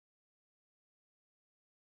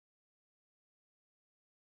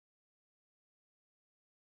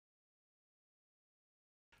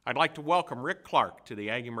I'd like to welcome Rick Clark to the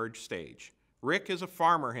AgEmerge stage. Rick is a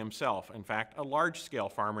farmer himself, in fact, a large-scale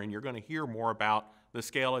farmer, and you're going to hear more about the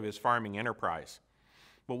scale of his farming enterprise.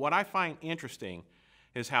 But what I find interesting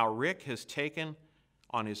is how Rick has taken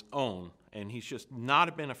on his own, and he's just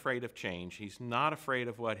not been afraid of change. He's not afraid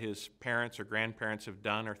of what his parents or grandparents have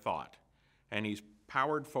done or thought, and he's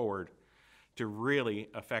powered forward to really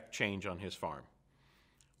affect change on his farm.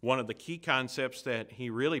 One of the key concepts that he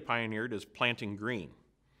really pioneered is planting green.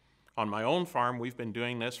 On my own farm, we've been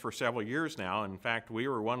doing this for several years now. In fact, we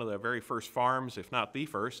were one of the very first farms, if not the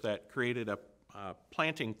first, that created a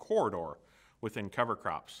planting corridor within cover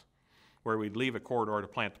crops, where we'd leave a corridor to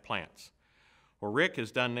plant the plants. Well, Rick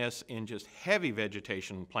has done this in just heavy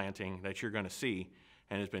vegetation planting that you're going to see,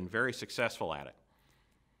 and has been very successful at it.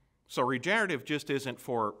 So regenerative just isn't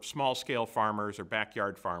for small-scale farmers or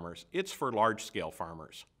backyard farmers. It's for large-scale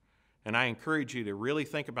farmers. And I encourage you to really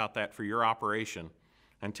think about that for your operation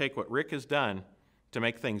and take what Rick has done to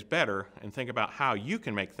make things better and think about how you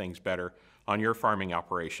can make things better on your farming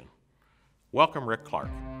operation. Welcome, Rick Clark.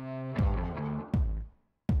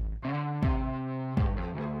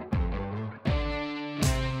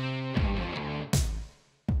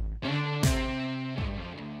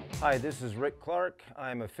 Hi, this is Rick Clark.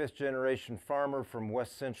 I'm a fifth-generation farmer from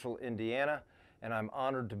West Central Indiana, and I'm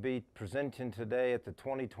honored to be presenting today at the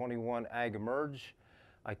 2021 AgEmerge.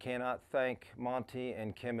 I cannot thank Monty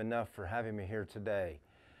and Kim enough for having me here today.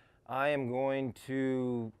 I am going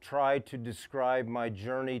to try to describe my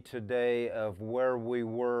journey today of where we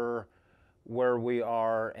were, where we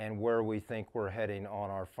are, and where we think we're heading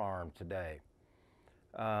on our farm today.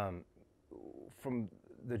 From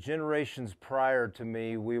the generations prior to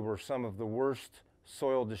me, we were some of the worst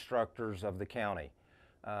soil destructors of the county.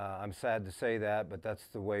 I'm sad to say that, but that's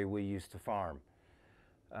the way we used to farm.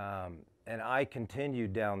 And I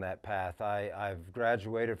continued down that path. I've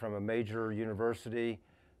graduated from a major university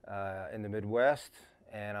in the Midwest,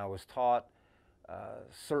 and I was taught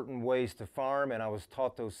certain ways to farm, and I was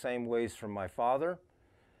taught those same ways from my father.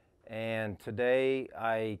 And today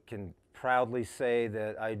I can proudly say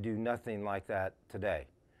that I do nothing like that today.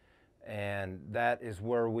 And that is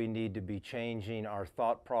where we need to be changing our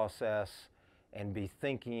thought process and be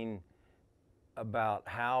thinking about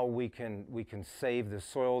how we can save the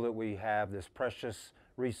soil that we have, this precious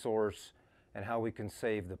resource, and how we can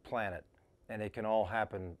save the planet. And it can all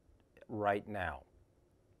happen right now.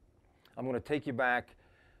 I'm going to take you back,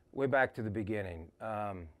 way back to the beginning.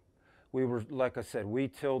 We were, like I said, we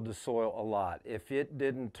tilled the soil a lot. If it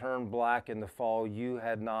didn't turn black in the fall, you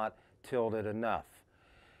had not tilled it enough.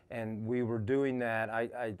 And we were doing that.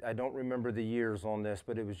 I don't remember the years on this,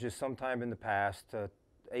 but it was just sometime in the past,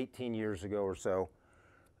 18 years ago or so.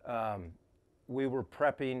 We were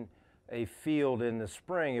prepping a field in the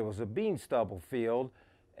spring. It was a bean stubble field,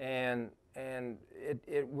 and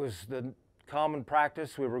it was the common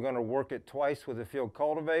practice. We were going to work it twice with a field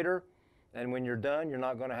cultivator, and when you're done, you're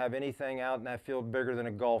not going to have anything out in that field bigger than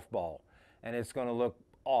a golf ball, and it's going to look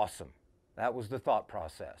awesome. That was the thought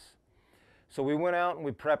process. So we went out and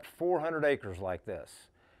we prepped 400 acres like this,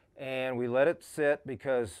 and we let it sit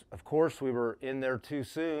because, of course, we were in there too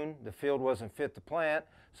soon. The field wasn't fit to plant,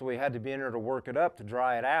 so we had to be in there to work it up, to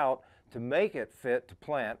dry it out, to make it fit to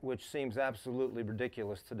plant, which seems absolutely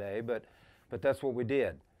ridiculous today, but that's what we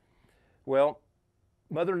did. Well,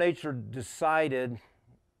 Mother Nature decided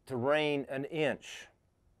to rain an inch.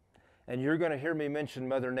 And you're going to hear me mention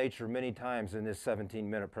Mother Nature many times in this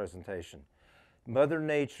 17-minute presentation. Mother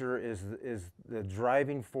Nature is the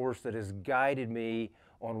driving force that has guided me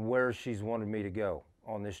on where she's wanted me to go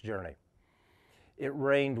on this journey. It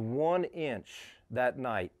rained 1 inch that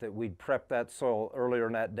night that we'd prepped that soil earlier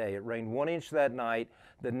in that day. It rained 1 inch that night.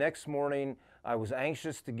 The next morning, I was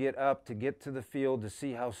anxious to get up, to get to the field, to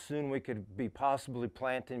see how soon we could be possibly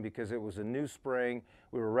planting because it was a new spring.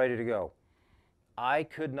 We were ready to go. I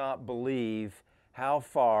could not believe how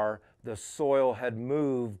far the soil had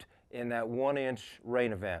moved in that 1 inch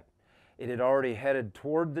rain event. It had already headed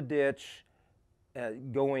toward the ditch,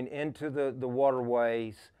 going into the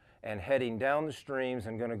waterways and heading down the streams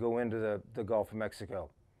and going to go into the Gulf of Mexico.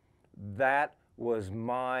 That was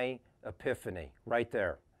my epiphany right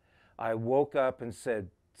there. I woke up and said,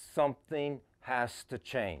 something has to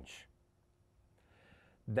change.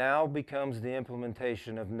 Now becomes the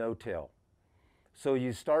implementation of no-till. So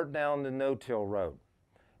you start down the no-till road.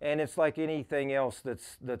 And it's like anything else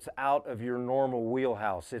that's out of your normal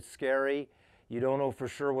wheelhouse. It's scary. You don't know for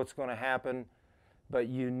sure what's going to happen, but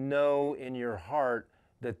you know in your heart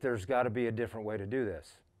that there's got to be a different way to do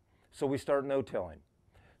this. So we start no-tilling.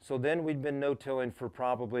 So then we'd been no-tilling for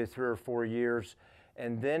probably 3 or 4 years,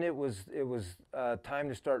 and then it was time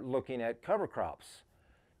to start looking at cover crops.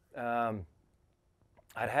 I've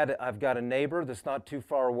got a neighbor that's not too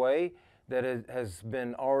far away that has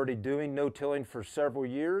been already doing no-tilling for several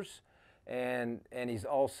years, and he's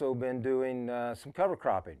also been doing some cover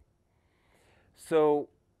cropping. So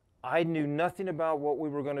I knew nothing about what we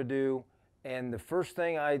were going to do, and the first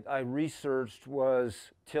thing I researched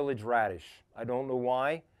was tillage radish. I don't know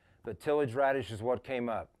why, but tillage radish is what came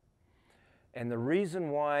up. And the reason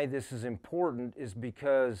why this is important is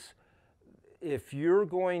because if you're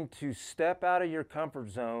going to step out of your comfort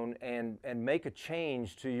zone and make a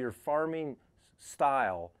change to your farming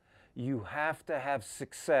style, you have to have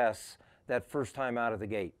success that first time out of the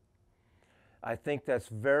gate. I think that's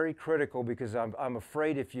very critical because I'm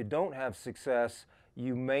afraid if you don't have success,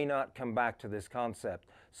 you may not come back to this concept.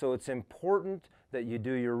 So it's important that you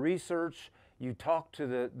do your research, you talk to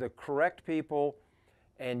the correct people,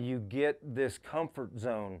 and you get this comfort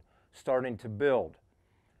zone starting to build.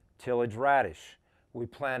 Tillage radish. We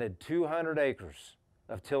planted 200 acres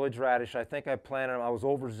of tillage radish. I think I planted them, I was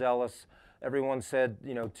overzealous. Everyone said,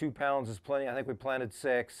 2 pounds is plenty. I think we planted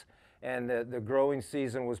 6. And the growing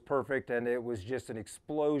season was perfect, and it was just an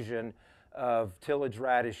explosion of tillage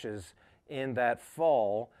radishes in that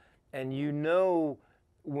fall. And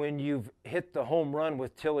when you've hit the home run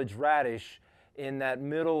with tillage radish in that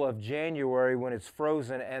middle of January when it's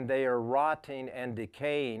frozen and they are rotting and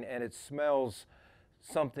decaying and it smells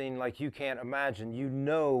something like you can't imagine,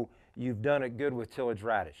 you've done it good with tillage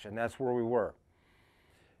radish, and that's where we were.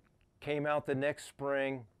 Came out the next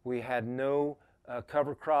spring, we had no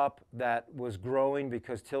cover crop that was growing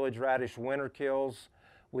because tillage radish winter kills.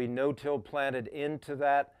 We no-till planted into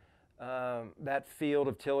that field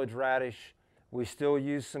of tillage radish. We still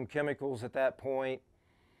used some chemicals at that point,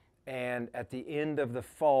 and at the end of the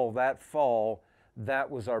fall, that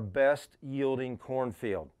was our best yielding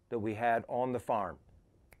cornfield that we had on the farm.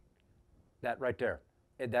 That right there,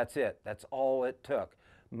 that's it. That's all it took.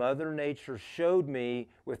 Mother Nature showed me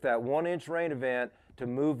with that 1-inch rain event to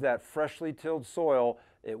move that freshly tilled soil.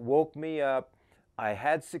 It woke me up. I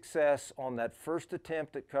had success on that first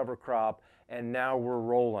attempt at cover crop, and now we're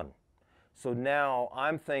rolling. So now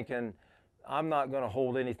I'm thinking I'm not going to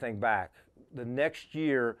hold anything back. The next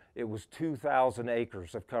year it was 2,000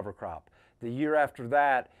 acres of cover crop. The year after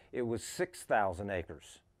that it was 6,000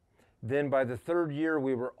 acres. Then by the third year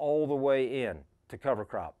we were all the way in to cover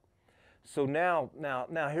crop. So now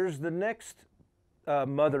here's the next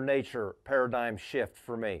Mother Nature paradigm shift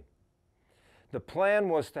for me. The plan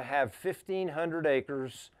was to have 1,500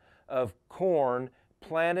 acres of corn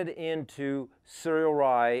planted into cereal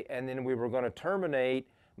rye, and then we were going to terminate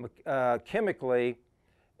chemically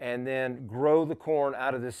and then grow the corn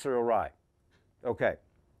out of this cereal rye. Okay.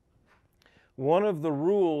 One of the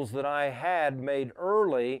rules that I had made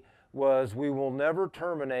early was we will never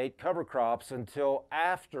terminate cover crops until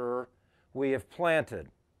after we have planted.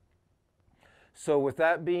 So with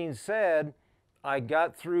that being said, I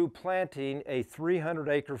got through planting a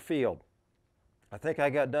 300-acre field. I think I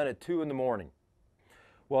got done at 2 in the morning.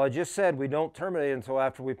 Well, I just said we don't terminate until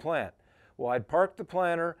after we plant. Well, I'd parked the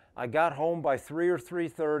planter, I got home by 3 or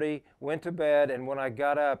 3:30, went to bed, and when I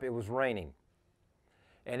got up, it was raining.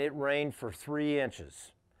 And it rained for 3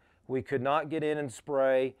 inches. We could not get in and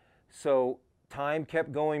spray, so time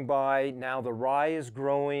kept going by. Now the rye is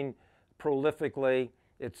growing prolifically.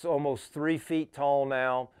 It's almost 3 feet tall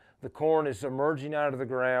now. The corn is emerging out of the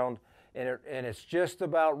ground, and it's just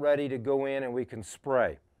about ready to go in and we can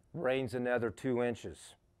spray. Rains another 2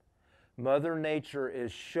 inches. Mother Nature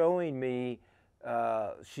is showing me,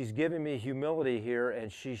 she's giving me humility here,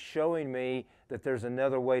 and she's showing me that there's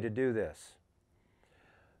another way to do this.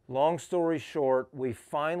 Long story short, we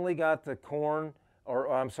finally got the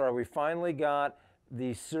we finally got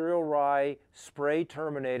the cereal rye spray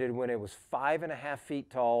terminated when it was 5.5 feet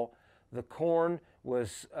tall. The corn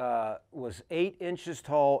was 8 inches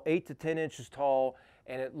tall, 8 to 10 inches tall,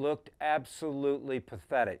 and it looked absolutely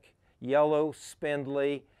pathetic. Yellow,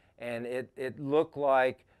 spindly, and it looked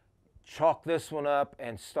like chalk this one up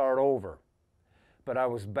and start over. But I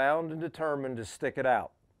was bound and determined to stick it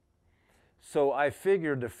out. So I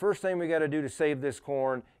figured the first thing we got to do to save this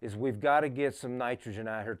corn is we've got to get some nitrogen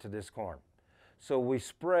out here to this corn. So we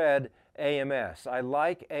spread AMS. I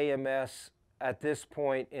like AMS at this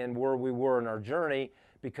point in where we were in our journey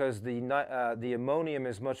because the ammonium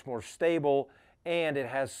is much more stable and it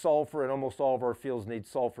has sulfur, and almost all of our fields need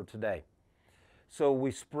sulfur today. So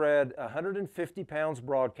we spread 150 pounds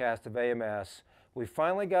broadcast of AMS. We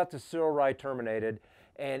finally got the cereal rye terminated,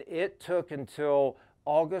 and it took until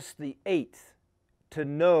August the 8th to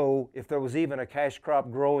know if there was even a cash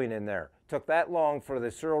crop growing in there. took that long for the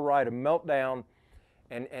cereal rye to melt down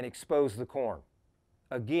and expose the corn.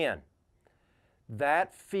 Again,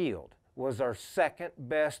 that field was our second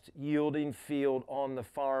best yielding field on the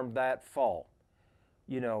farm that fall.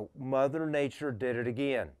 You know, Mother Nature did it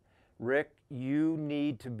again. Rick, you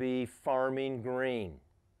need to be farming green.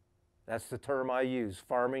 That's the term I use,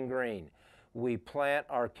 farming green. We plant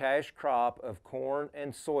our cash crop of corn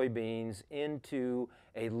and soybeans into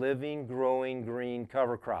a living, growing green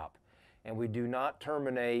cover crop. And we do not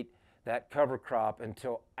terminate that cover crop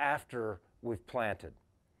until after we've planted.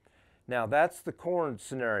 Now that's the corn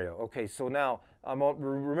scenario. Okay, so now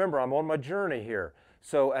remember, I'm on my journey here.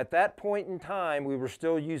 So at that point in time, we were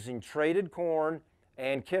still using traded corn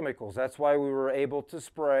and chemicals. That's why we were able to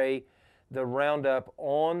spray the Roundup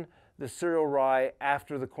on the cereal rye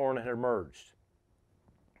after the corn had emerged.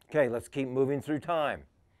 Okay, let's keep moving through time.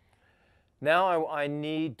 Now I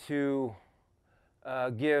need to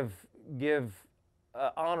give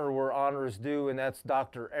honor where honor is due, and that's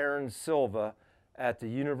Dr. Aaron Silva at the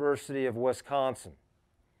University of Wisconsin.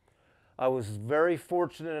 I was very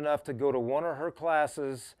fortunate enough to go to one of her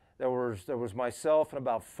classes. There was myself and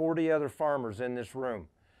about 40 other farmers in this room.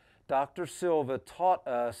 Dr. Silva taught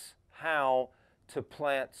us how to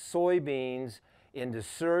plant soybeans into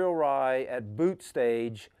cereal rye at boot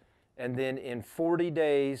stage, and then in 40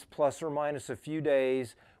 days, plus or minus a few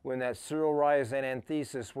days, when that cereal rye is in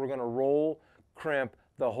anthesis, we're going to roll, crimp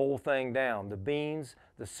the whole thing down. The beans,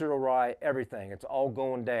 the cereal rye, everything. It's all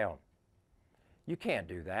going down. You can't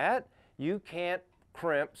do that. You can't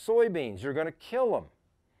crimp soybeans. You're going to kill them.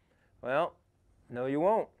 Well, no you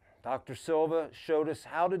won't. Dr. Silva showed us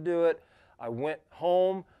how to do it. I went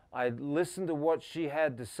home. I listened to what she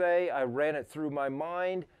had to say. I ran it through my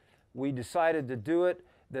mind. We decided to do it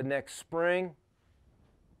the next spring.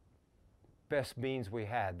 Best beans we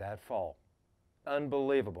had that fall.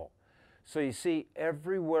 Unbelievable. So you see,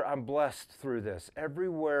 everywhere, I'm blessed through this.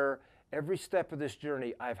 Everywhere, every step of this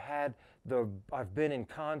journey, I've been in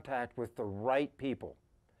contact with the right people.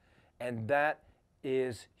 And that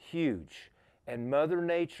is huge. And Mother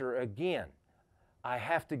Nature, again, I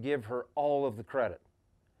have to give her all of the credit,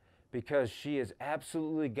 because she has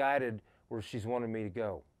absolutely guided where she's wanted me to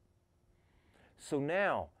go. So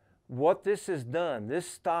now, what this has done, this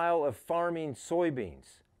style of farming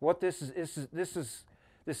soybeans,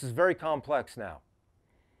 this is very complex now.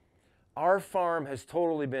 Our farm has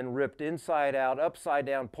totally been ripped inside out, upside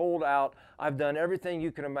down, pulled out. I've done everything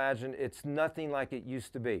you can imagine. It's nothing like it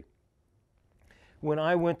used to be. When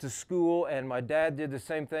I went to school and my dad did the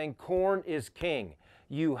same thing, corn is king.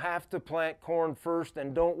 You have to plant corn first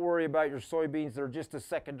and don't worry about your soybeans. They're just a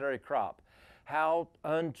secondary crop. How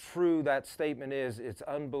untrue that statement is, it's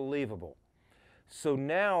unbelievable. So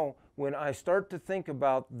now when I start to think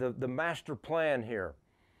about the master plan here,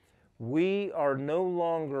 we are no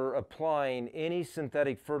longer applying any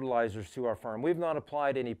synthetic fertilizers to our farm. We've not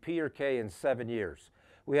applied any P or K in 7 years.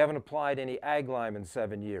 We haven't applied any AgLime in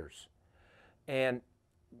 7 years. And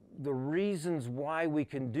the reasons why we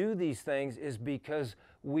can do these things is because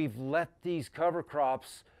we've let these cover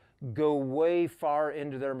crops go way far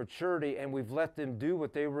into their maturity, and we've let them do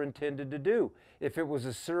what they were intended to do. If it was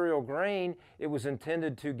a cereal grain, it was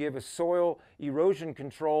intended to give a soil erosion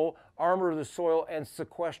control, armor the soil, and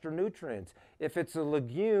sequester nutrients. If it's a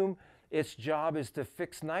legume, its job is to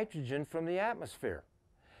fix nitrogen from the atmosphere.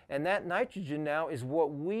 And that nitrogen now is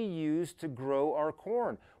what we use to grow our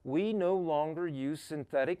corn. We no longer use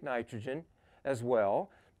synthetic nitrogen as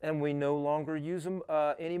well, and we no longer use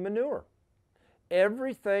any manure.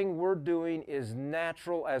 Everything we're doing is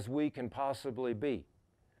natural as we can possibly be.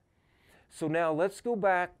 So now let's go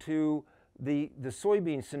back to the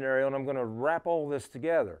soybean scenario, and I'm going to wrap all this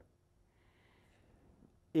together.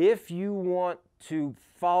 If you want to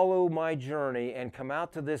follow my journey and come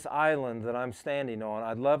out to this island that I'm standing on,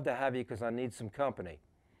 I'd love to have you because I need some company.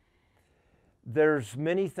 There's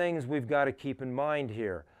many things we've got to keep in mind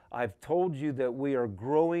here. I've told you that we are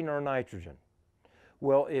growing our nitrogen.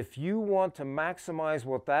 Well, if you want to maximize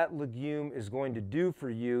what that legume is going to do for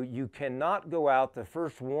you, you cannot go out the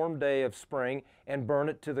first warm day of spring and burn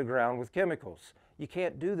it to the ground with chemicals. You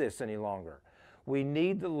can't do this any longer. We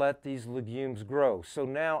need to let these legumes grow. So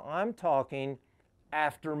now I'm talking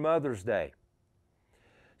after Mother's Day.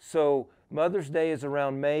 So Mother's Day is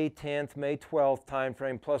around May 10th, May 12th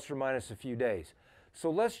timeframe, plus or minus a few days. So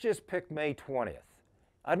let's just pick May 20th.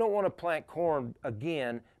 I don't want to plant corn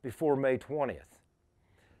again before May 20th.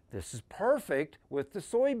 This is perfect with the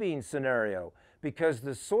soybean scenario, because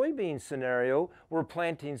the soybean scenario, we're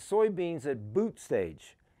planting soybeans at boot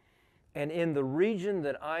stage. And in the region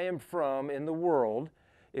that I am from in the world,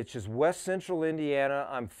 It's just west central Indiana.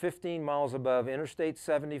 I'm 15 miles above Interstate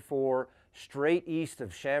 74, straight east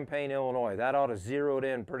of Champaign, Illinois. That ought to zero it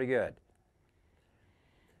in pretty good.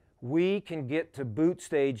 We can get to boot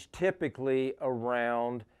stage typically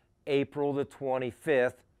around April the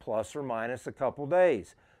 25th, plus or minus a couple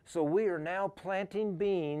days. So we are now planting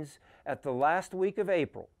beans at the last week of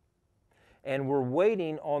April. And we're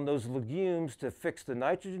waiting on those legumes to fix the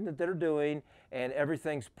nitrogen that they're doing, and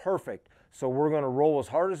everything's perfect. So we're going to roll as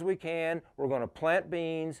hard as we can. We're going to plant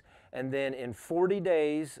beans, and then in 40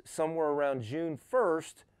 days, somewhere around June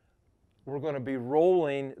 1st, we're going to be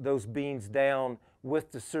rolling those beans down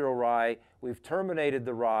with the cereal rye. We've terminated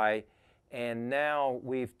the rye, and now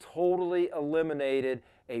we've totally eliminated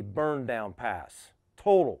a burn down pass.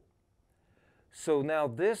 Total. So now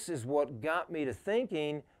this is what got me to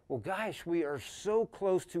thinking, well, gosh, we are so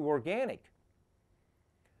close to organic.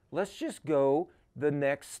 Let's just go the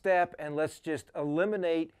next step and let's just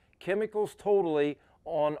eliminate chemicals totally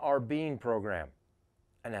on our bean program.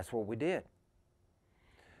 And that's what we did.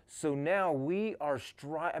 So now we are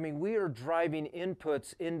driving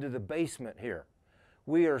inputs into the basement here.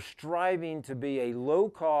 We are striving to be a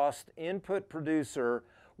low-cost input producer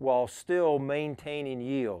while still maintaining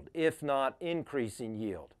yield, if not increasing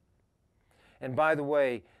yield. And by the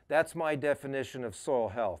way, that's my definition of soil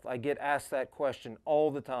health. I get asked that question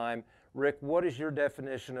all the time. Rick, what is your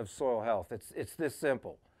definition of soil health? It's this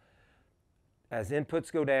simple. As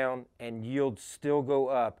inputs go down and yields still go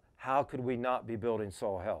up, how could we not be building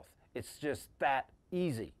soil health? It's just that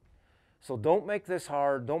easy. So don't make this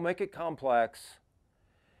hard, don't make it complex,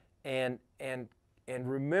 and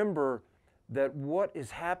remember that what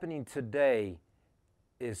is happening today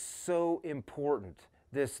is so important.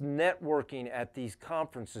 This networking at these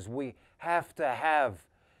conferences, we have to have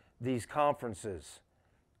these conferences.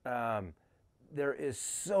 There is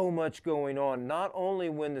so much going on, not only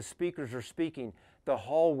when the speakers are speaking, the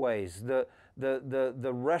hallways, the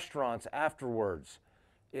restaurants afterwards.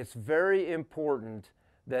 It's very important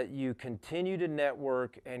that you continue to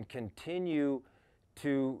network and continue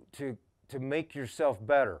to make yourself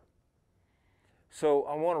better. So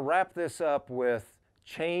I want to wrap this up with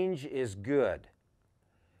change is good.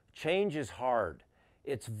 Change is hard.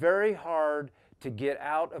 It's very hard to get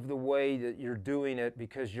out of the way that you're doing it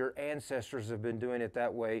because your ancestors have been doing it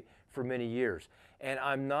that way for many years. And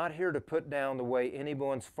I'm not here to put down the way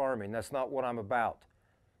anyone's farming. That's not what I'm about.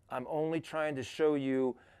 I'm only trying to show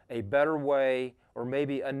you a better way, or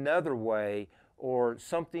maybe another way, or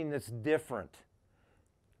something that's different.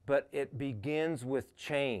 But it begins with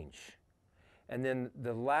change. And then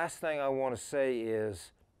the last thing I want to say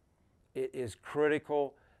is, it is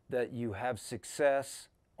critical that you have success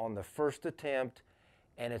on the first attempt,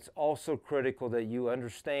 and it's also critical that you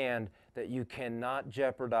understand that you cannot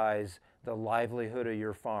jeopardize the livelihood of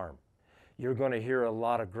your farm. You're going to hear a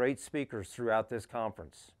lot of great speakers throughout this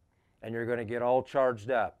conference, and you're going to get all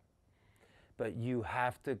charged up. But you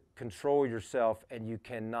have to control yourself, and you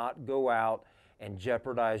cannot go out and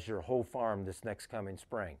jeopardize your whole farm this next coming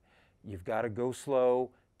spring. You've got to go slow,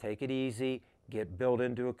 take it easy, get built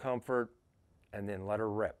into a comfort, and then let her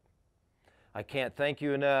rip. I can't thank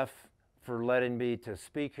you enough for letting me to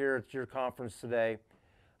speak here at your conference today.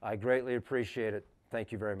 I greatly appreciate it.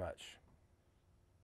 Thank you very much.